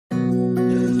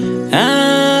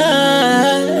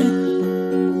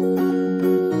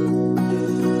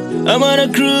I'm on a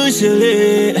crucial,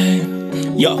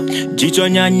 yo, jicho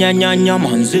nyanya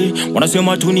manze.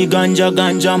 Wanasema tu ni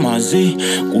ganja maze.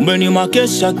 Kumbe ni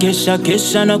makesha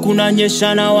na kuna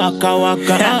nyesha na waka.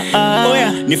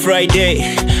 Oyaa, ni Friday,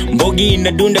 mbogi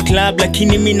inadunda club.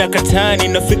 Lakini mimi nakataa,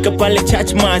 ninafika pale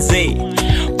church maze.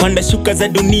 Panda shuka za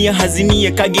dunia,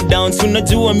 haziniekagi down.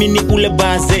 Unajua mimi ule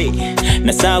baze.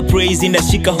 Na saa praise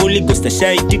inashika, Holy Ghost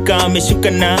ashaitika.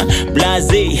 Ameshuka na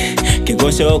baze.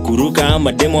 Kegosho kuruka,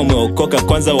 Madem wameokoka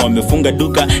kwanza wamefunga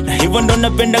duka. Na hivyo ndo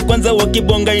napenda kwanza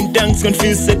wakibonga in tongues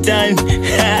confuse Satan.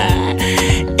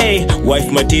 Hey,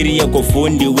 wife material kwa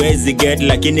fundi wezi get,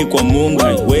 lakini kwa Mungu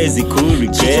haiwezi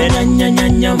kureject.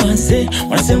 Nyanya maze,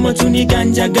 wanasema tu ni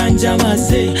ganja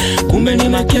maze. Kumbe ni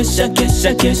makesha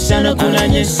na kuna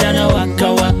nyesha na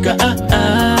waka.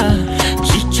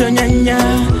 Jicho nyanya,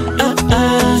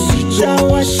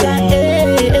 sijawasha,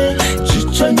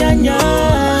 jicho nyanya,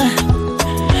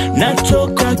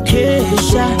 natoka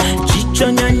kesha.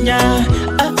 Jicho nyanya,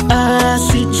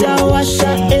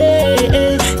 sijawasha,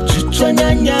 jicho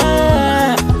nyanya,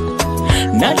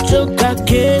 natoka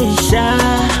kesha.